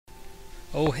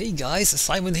Oh hey guys,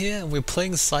 Simon here, and we're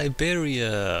playing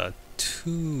Syberia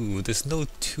 2. There's no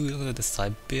 2, the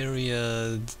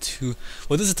Syberia 2.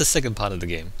 Well, this is the second part of the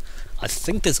game. I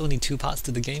think there's only two parts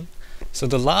to the game. So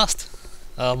the last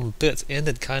bit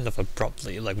ended kind of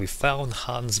abruptly. Like, we found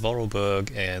Hans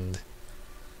Vorarlberg and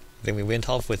then we went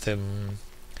off with him.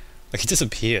 Like, he just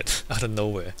appeared out of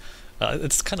nowhere.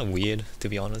 It's kind of weird, to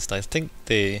be honest.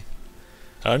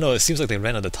 I don't know, it seems like they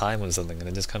ran out of time or something and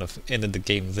they just kind of ended the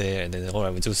game there, and then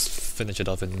alright, we'll just finish it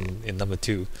off in number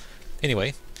 2.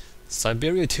 Anyway,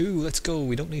 Syberia 2, let's go.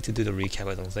 We don't need to do the recap,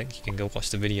 I don't think. You can go watch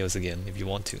the videos again if you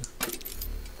want to. Okay,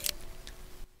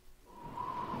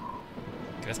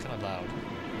 that's kind of loud.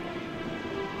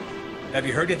 Have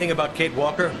you heard anything about Kate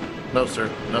Walker? No, sir.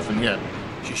 Nothing yet.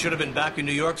 She should have been back in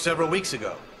New York several weeks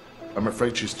ago. I'm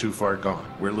afraid she's too far gone.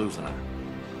 We're losing her.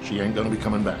 She ain't gonna be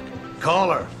coming back. Call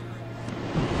her.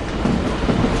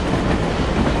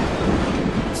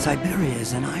 Syberia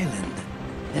is an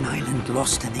island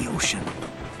lost in the ocean.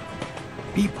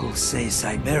 People say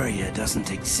Syberia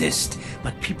doesn't exist,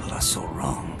 but people are so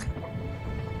wrong.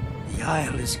 The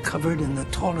isle is covered in the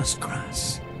tallest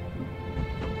grass.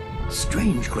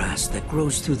 Strange grass that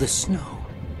grows through the snow.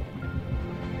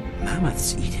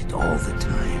 Mammoths eat it all the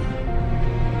time.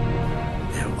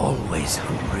 They're always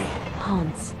hungry.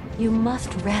 Hans, you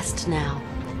must rest now.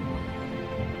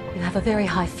 You have a very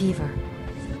high fever.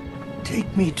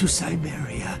 Take me to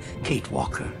Syberia, Kate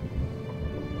Walker.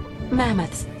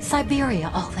 Mammoths,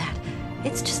 Syberia, all that.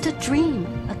 It's just a dream,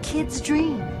 a kid's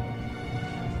dream.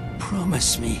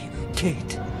 Promise me, Kate.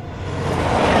 She's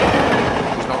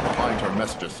not replying to our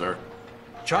messages, sir.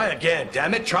 Try again,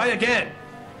 damn it, try again!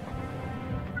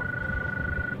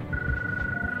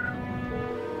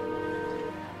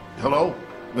 Hello?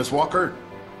 Miss Walker?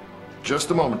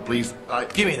 Just a moment, please.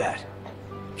 Give me that.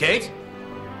 Kate?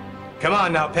 Come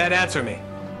on now, pet, answer me.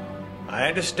 I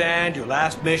understand your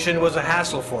last mission was a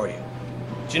hassle for you.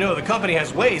 But you know, the company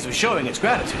has ways of showing its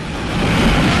gratitude.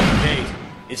 Kate,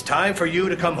 it's time for you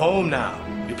to come home now.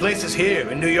 Your place is here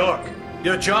in New York.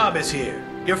 Your job is here.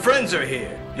 Your friends are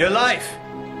here. Your life.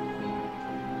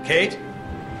 Kate?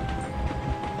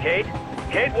 Kate?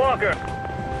 Kate Walker!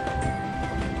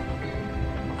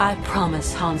 I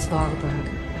promise, Hans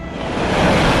Vorarlberg.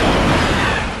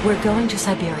 We're going to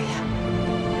Syberia.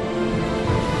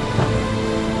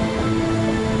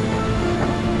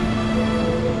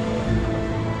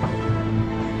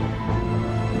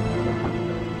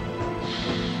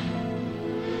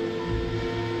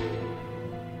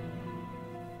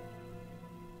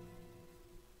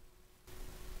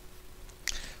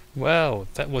 Wow,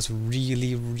 that was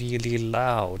really, really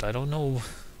loud. I don't know.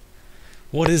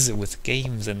 What is it with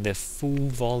games and their full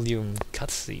volume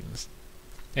cutscenes?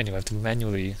 Anyway, I have to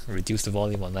manually reduce the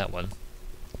volume on that one.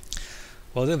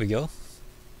 Well, there we go.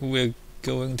 We're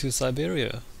going to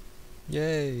Syberia.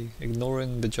 Yay!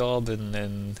 Ignoring the job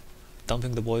and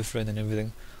dumping the boyfriend and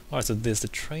everything. Alright, so there's the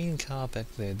train car back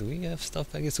there. Do we have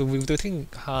stuff back here? So we're taking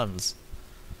Hans.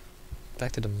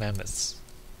 Back to the mammoths.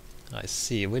 I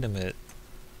see. Wait a minute.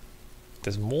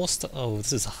 There's more stuff. Oh,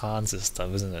 this is Hans'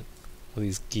 stuff, isn't it? All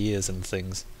these gears and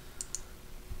things.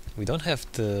 We don't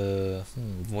have the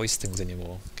voice things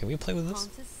anymore. Can we play with this?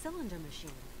 Hans's cylinder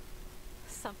machine.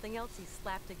 Something else he's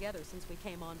slapped together since we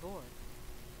came on board.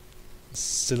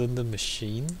 Cylinder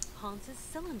machine? Hans's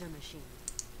cylinder machine.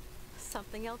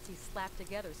 Something else he's slapped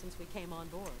together since we came on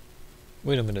board.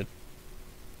 Wait a minute.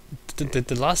 Did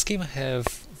the last game have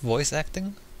voice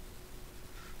acting?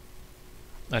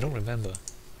 I don't remember.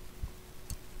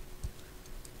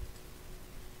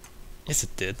 Yes,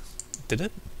 it did. Did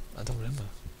it? I don't remember.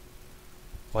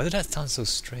 Why did that sound so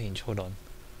strange? Hold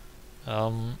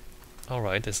on.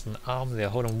 Alright, there's an arm there.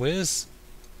 Hold on, where's...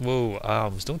 Whoa,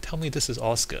 arms. Don't tell me this is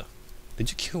Oscar.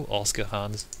 Did you kill Oscar,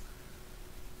 Hans?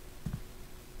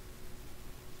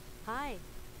 Hi.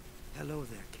 Hello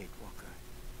there, Kate Walker.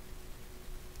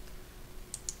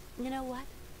 You know what?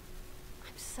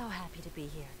 I'm so happy to be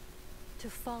here. To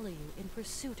follow you in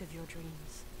pursuit of your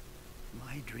dreams.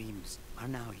 My dreams are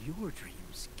now your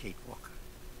dreams, Kate Walker.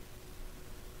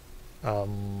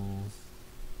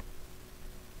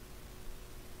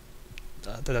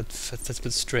 That's a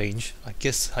bit strange. I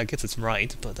guess it's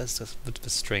right, but that's just a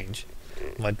bit strange.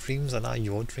 My dreams are now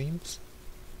your dreams?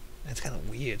 It's kind of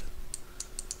weird.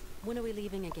 When are we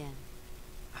leaving again?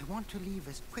 I want to leave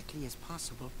as quickly as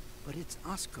possible, but it's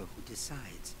Oscar who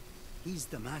decides. He's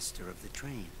the master of the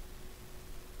train.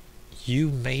 You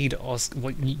made Oscar...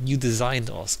 What, you designed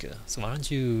Oscar, so why don't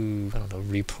you, I don't know,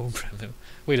 reprogram him?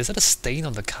 Wait, is that a stain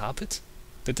on the carpet?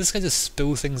 Did this guy just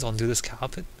spill things onto this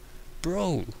carpet?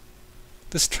 Bro!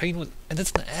 This train was... And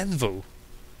it's an anvil!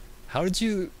 How did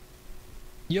you...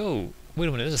 Yo, wait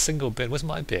a minute, there's a single bed. Where's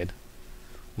my bed?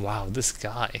 Wow, this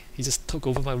guy. He just took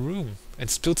over my room and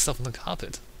spilled stuff on the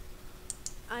carpet.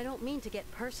 I don't mean to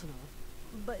get personal,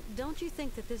 but don't you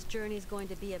think that this journey is going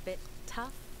to be a bit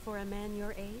tough for a man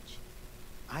your age?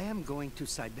 I am going to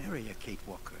Syberia, Kate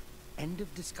Walker. End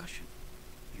of discussion.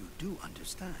 You do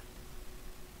understand.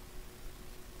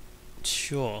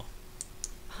 Sure.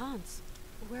 Hans,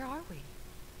 where are we?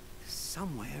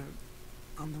 Somewhere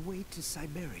on the way to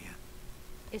Syberia.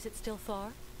 Is it still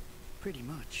far? Pretty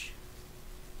much.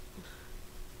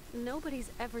 Nobody's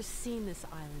ever seen this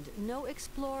island. No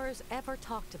explorers ever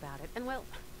talked about it. And well,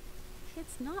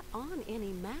 it's not on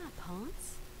any map,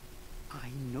 Hans. I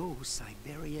know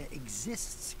Syberia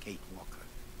exists, Kate Walker.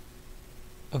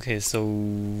 Okay,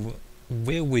 so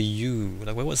where were you?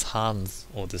 Like, where was Hans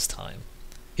all this time?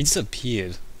 He just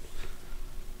appeared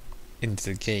into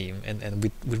the game, and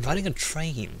we're riding a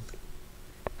train.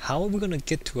 How are we gonna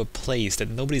get to a place that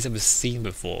nobody's ever seen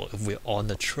before if we're on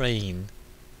a train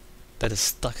that is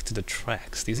stuck to the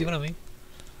tracks? Do you see what I mean?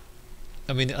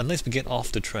 I mean, unless we get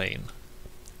off the train.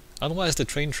 Otherwise the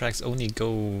train tracks only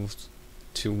go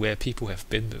to where people have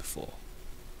been before.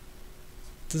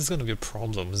 This is gonna be a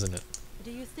problem, isn't it?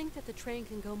 Do you think that the train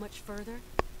can go much further?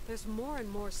 There's more and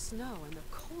more snow, and the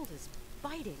cold is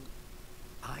biting.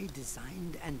 I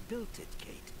designed and built it,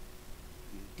 Kate.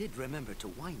 You did remember to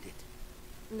wind it.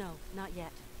 No, not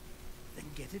yet. Then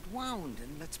get it wound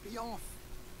and let's be off.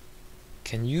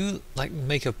 Can you, like,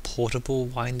 make a portable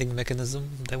winding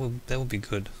mechanism? That would be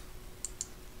good.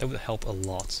 That would help a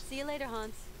lot. See you later,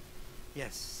 Hans.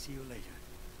 Yes, see you later.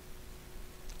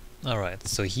 Alright,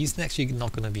 so he's actually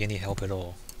not gonna be any help at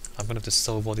all. I'm gonna have to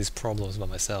solve all these problems by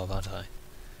myself, aren't I?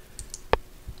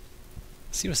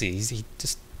 Seriously, he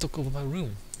just took over my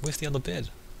room. Where's the other bed?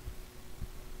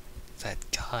 That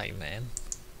guy, man.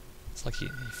 It's like he...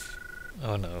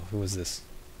 Oh no, who is this?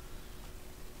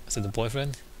 Is it the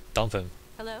boyfriend? Dump him.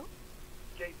 Hello?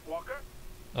 Kate Walker?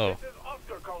 Oh. This is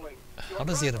Oscar calling. How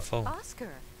does he have a phone?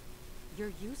 Oscar,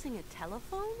 you're using a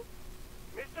telephone?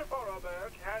 Mr.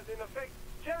 Forrowberg has in effect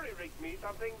jerry-rigged me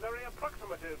something very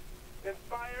approximative,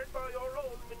 inspired by your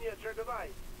own miniature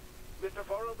device. Mr.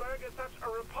 Forrowberg is such a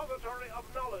repository of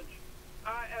knowledge.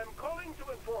 I am calling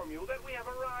to inform you that we have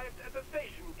arrived at the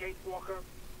station, Kate Walker.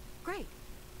 Great.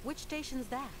 Which station's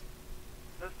that?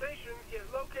 The station is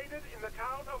located in the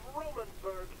town of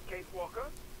Romansburg, Kate Walker.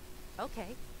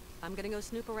 Okay. I'm gonna go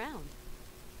snoop around.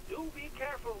 Do be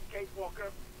careful, Kate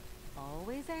Walker.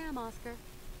 Always am, Oscar.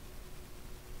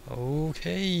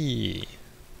 Okay.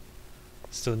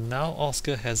 So now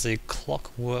Oscar has a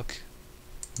clockwork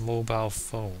mobile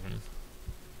phone.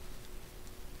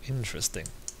 Interesting.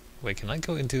 Wait, can I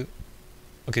go into...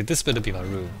 Okay, this better be my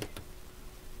room.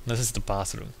 No, this is the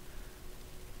bathroom.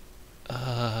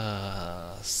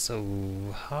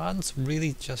 So Hans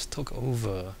really just took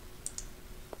over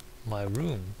my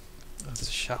room. Oh, there's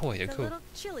a shower here, It's a cool. little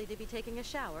chilly to be taking a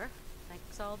shower.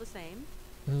 Thanks all the same.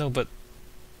 No, but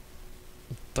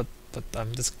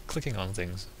I'm just clicking on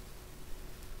things.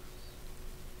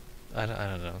 I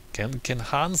don't know. Can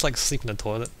Hans like sleep in the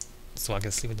toilet so I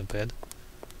can sleep in the bed?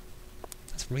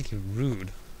 That's really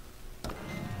rude.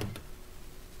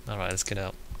 Alright, let's get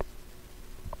out.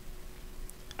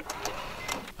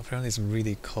 Apparently it's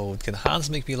really cold. Can Hans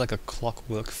make me like a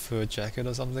clockwork fur jacket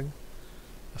or something?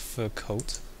 A fur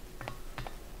coat?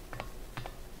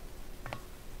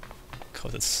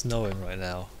 God, it's snowing right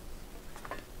now.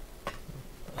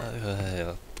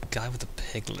 Guy with a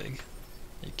peg leg.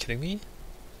 Are you kidding me?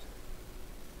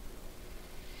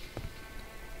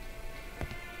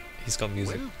 He's got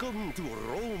music. Welcome to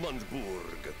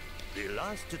Romansburg, the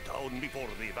last town before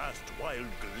the vast wild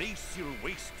glacial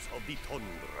wastes of the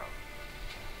tundra.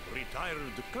 Retired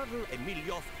Colonel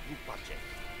Emilioff Upache,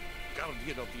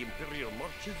 guardian of the Imperial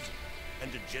Marches,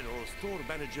 and a general store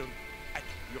manager at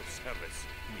your service,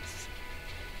 miss.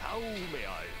 How may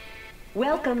I?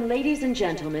 Welcome, ladies and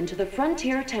gentlemen, to the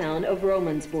frontier town of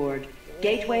Romansburg,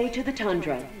 gateway to the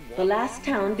tundra, the last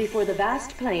town before the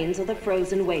vast plains of the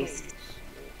frozen wastes.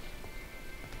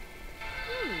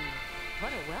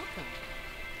 What a welcome.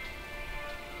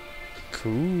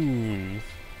 Cool.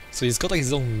 So he's got like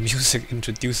his own music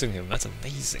introducing him. That's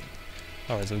amazing.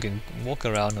 Alright, so we can walk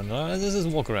around and let's just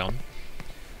walk around.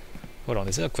 Hold on,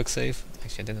 is there a quick save?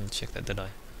 Actually, I didn't check that, did I?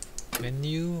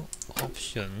 Menu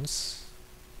options.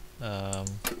 Okay,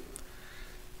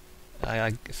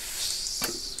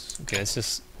 let's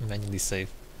just manually save.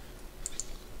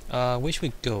 Where should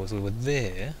we go? So we're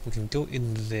there. We can go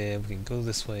in there. We can go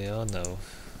this way. Oh no.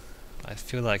 I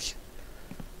feel like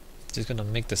it's just gonna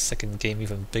make the second game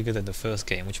even bigger than the first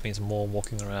game, which means more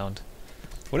walking around.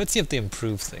 Well, let's see if they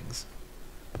improve things.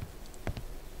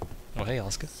 Oh, hey,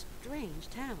 Oscar. Strange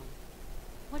town.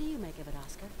 What do you make of it,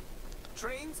 Oscar?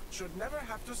 Trains should never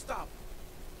have to stop.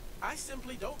 I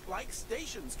simply don't like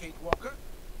stations, Kate Walker,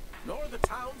 nor the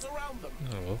towns around them.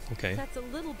 Oh, okay. That's a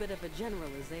little bit of a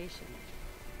generalization.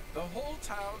 The whole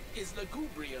town is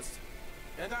lugubrious,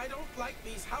 and I don't like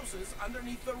these houses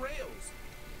underneath the rails.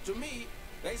 To me,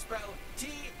 they spell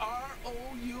T-R-O-U-B-L-E.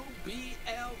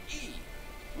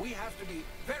 We have to be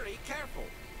very careful.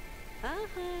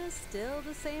 Still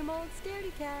the same old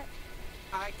scaredy cat.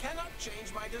 I cannot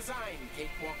change my design, Kate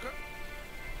Walker.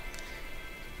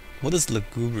 What does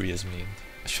lugubrious mean?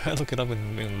 Should I look it up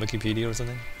in Wikipedia or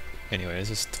something? Anyway, let's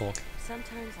just talk.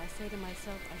 Sometimes I say to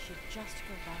myself I should just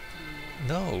go back to New York.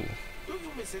 No. Do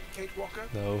you miss it, Kate Walker?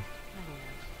 No. I don't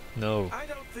know. No. I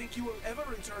don't think you will ever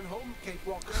return home, Kate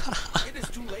Walker. It is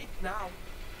too late now.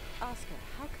 Oscar,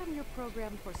 how come you're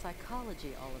programmed for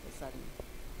psychology all of a sudden?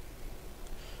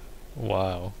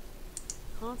 Wow.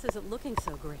 Hans isn't looking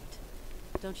so great,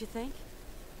 don't you think?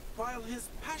 While his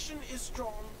passion is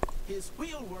strong, his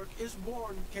wheelwork is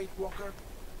worn, Kate Walker.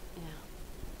 Yeah,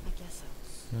 I guess so.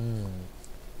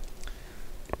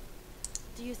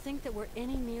 Do you think that we're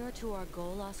any nearer to our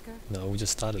goal, Oscar? No, we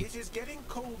just started. It is getting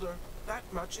colder, that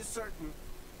much is certain.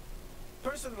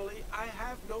 Personally, I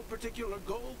have no particular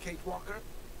goal, Kate Walker.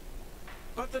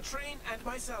 But the train and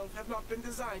myself have not been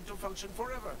designed to function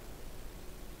forever.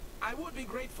 I would be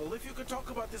grateful if you could talk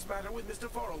about this matter with Mr.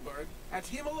 Forelberg, and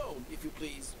him alone, if you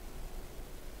please.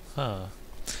 Huh.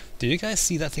 Do you guys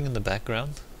see that thing in the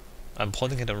background? I'm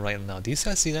pointing at it right now. Do you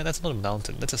guys see that? That's not a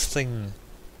mountain. That's a thing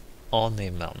on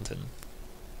a mountain.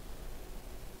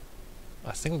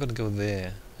 I think we're gonna go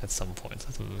there at some point.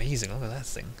 That's amazing. Look at that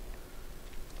thing.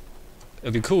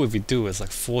 It'd be cool if we do. It's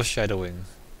like foreshadowing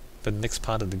the next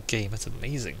part of the game. That's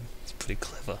amazing. It's pretty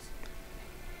clever.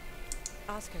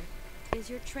 Oscar, is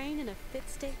your train in a fit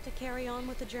state to carry on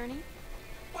with the journey?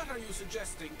 What are you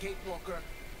suggesting, Kate Walker?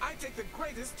 I take the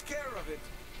greatest care of it.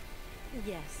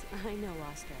 Yes, I know,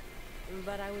 Oscar.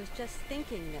 But I was just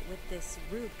thinking that with this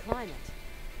rude climate...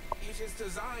 It is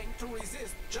designed to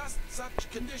resist just such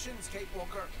conditions, Kate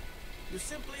Walker. You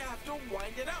simply have to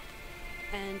wind it up.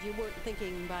 And you weren't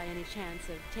thinking by any chance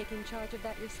of taking charge of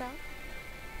that yourself?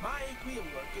 My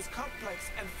wheelwork is complex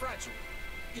and fragile.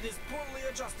 It is poorly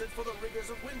adjusted for the rigors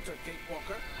of winter, Kate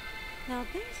Walker. Now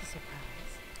there's a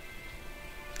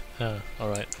surprise.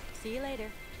 Alright. See you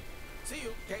later. See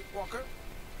you, Kate Walker.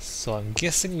 So I'm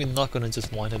guessing we're not gonna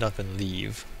just wind it up and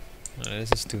leave. Alright,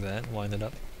 let's just do that. Wind it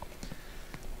up.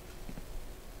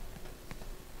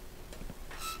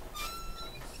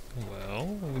 Well,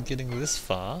 we're getting this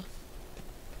far.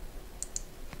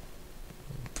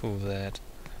 Pull that.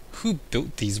 Who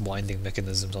built these winding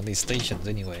mechanisms on these stations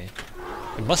anyway?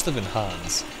 It must have been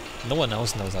Hans. No one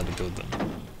else knows how to build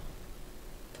them.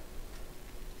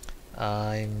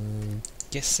 I'm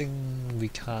guessing we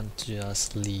can't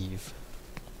just leave.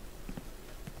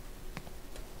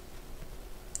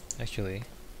 Actually,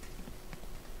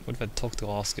 what if I talk to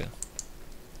Oscar?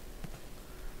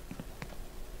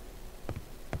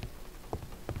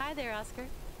 Hi there, Oscar.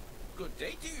 Good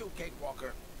day to you, Kate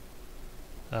Walker.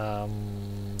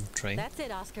 Train? That's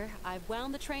it, Oscar. I've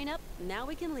wound the train up. Now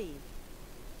we can leave.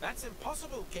 That's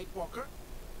impossible, Kate Walker.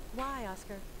 Why,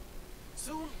 Oscar?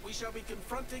 Soon we shall be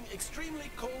confronting extremely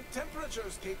cold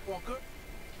temperatures, Kate Walker.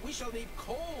 We shall need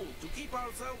coal to keep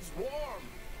ourselves warm.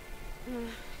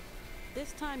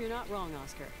 This time you're not wrong,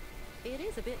 Oscar. It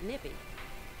is a bit nippy.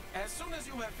 As soon as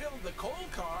you have filled the coal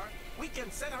car, we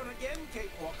can set out again,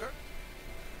 Kate Walker.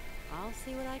 I'll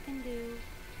see what I can do.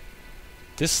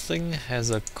 This thing has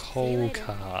a coal later.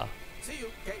 car. See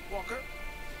you, Kate Walker.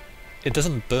 It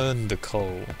doesn't burn the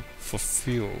coal for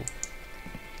fuel.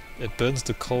 It burns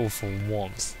the coal for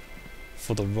warmth.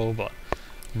 For the robot.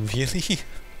 Really?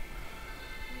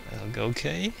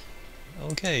 Okay.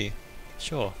 Okay.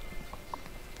 Sure.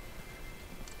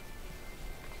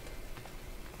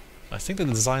 I think the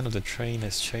design of the train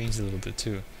has changed a little bit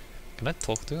too. Can I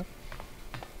talk to her?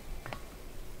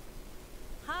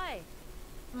 Hi.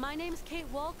 My name's Kate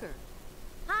Walker.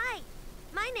 Hi,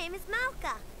 my name is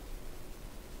Malka.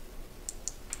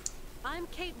 I'm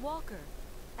Kate Walker.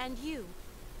 And you?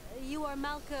 You are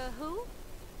Malka who?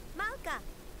 Malka.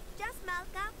 Just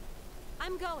Malka.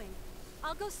 I'm going.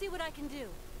 I'll go see what I can do.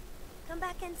 Come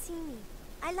back and see me.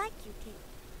 I like you,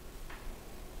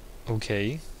 Kate.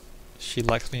 Okay. She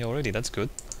likes me already, that's good.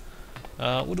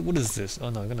 What is this? Oh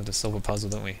no, we're gonna have to solve a puzzle,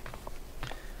 don't we?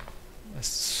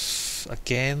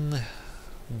 Again,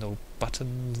 no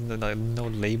buttons, no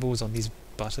labels on these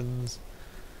buttons.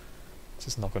 It's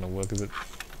just not gonna work, is it?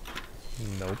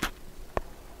 Nope.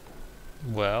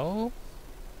 Well...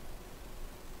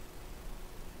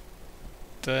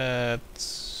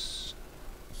 That's...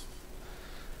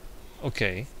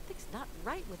 okay. Something's not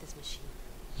right with this machine.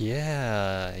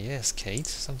 Yeah, yes, Kate.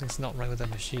 Something's not right with that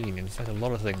machine. In fact, a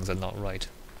lot of things are not right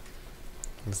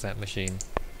with that machine.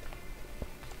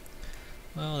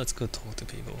 Well, let's go talk to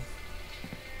people.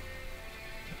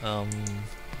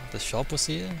 The shop was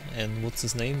here, and what's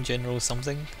his name? General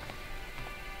something?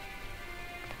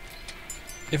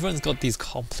 Everyone's got these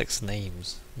complex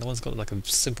names. No one's got like a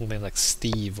simple name like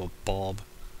Steve or Bob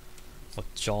or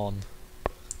John.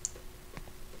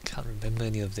 Can't remember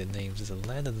any of their names. There's a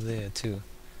ladder there too.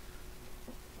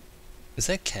 Is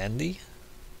that candy?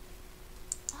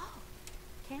 Oh,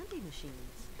 candy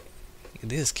machines.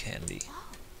 It is candy.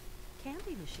 Oh,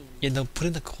 candy machines. Yeah, no, put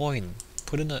in a coin.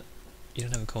 Put in a... You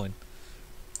don't have a coin.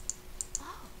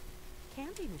 Oh,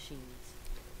 candy machines.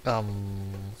 Oh,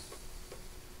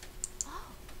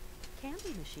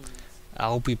 candy machines.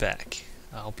 I'll be back.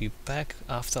 I'll be back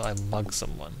after I mug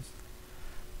someone.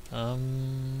 So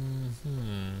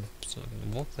I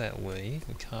can walk that way.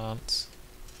 We can't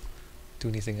do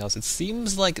anything else. It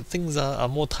seems like things are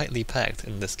more tightly packed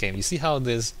in this game. You see how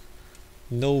there's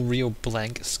no real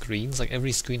blank screens? Like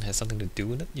every screen has something to do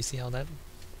with it. You see how that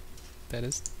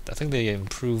is? I think they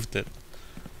improved it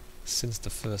since the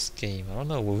first game. I don't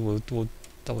know. We'll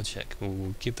double check.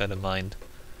 We'll keep that in mind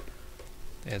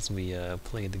as we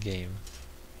play the game.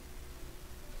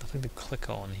 Nothing to click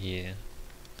on here.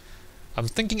 I'm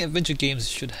thinking adventure games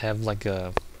should have like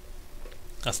a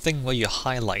thing where you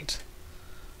highlight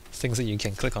things that you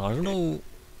can click on. I don't know.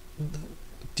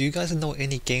 Do you guys know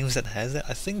any games that has it?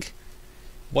 I think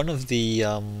one of the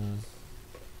I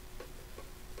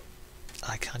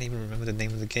can't even remember the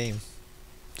name of the game.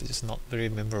 It's just not very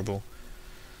memorable.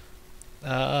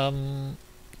 The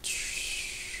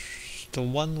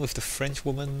one with the French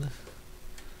woman.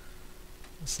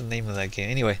 What's the name of that game?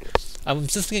 Anyway, I'm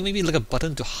just thinking maybe like a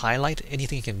button to highlight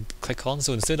anything you can click on.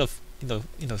 So instead of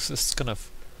just kind of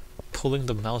pulling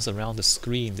the mouse around the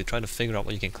screen to try to figure out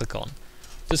what you can click on,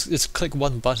 just click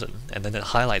one button and then it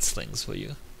highlights things for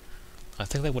you. I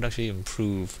think that would actually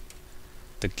improve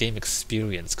the game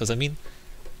experience. Because I mean,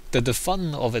 the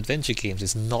fun of adventure games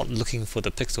is not looking for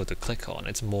the pixel to click on.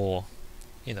 It's more,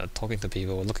 talking to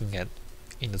people, looking at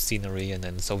scenery, and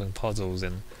then solving puzzles.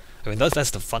 And I mean that's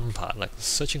the fun part. Like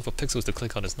searching for pixels to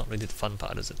click on is not really the fun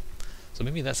part, is it? So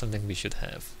maybe that's something we should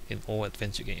have in all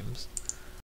adventure games.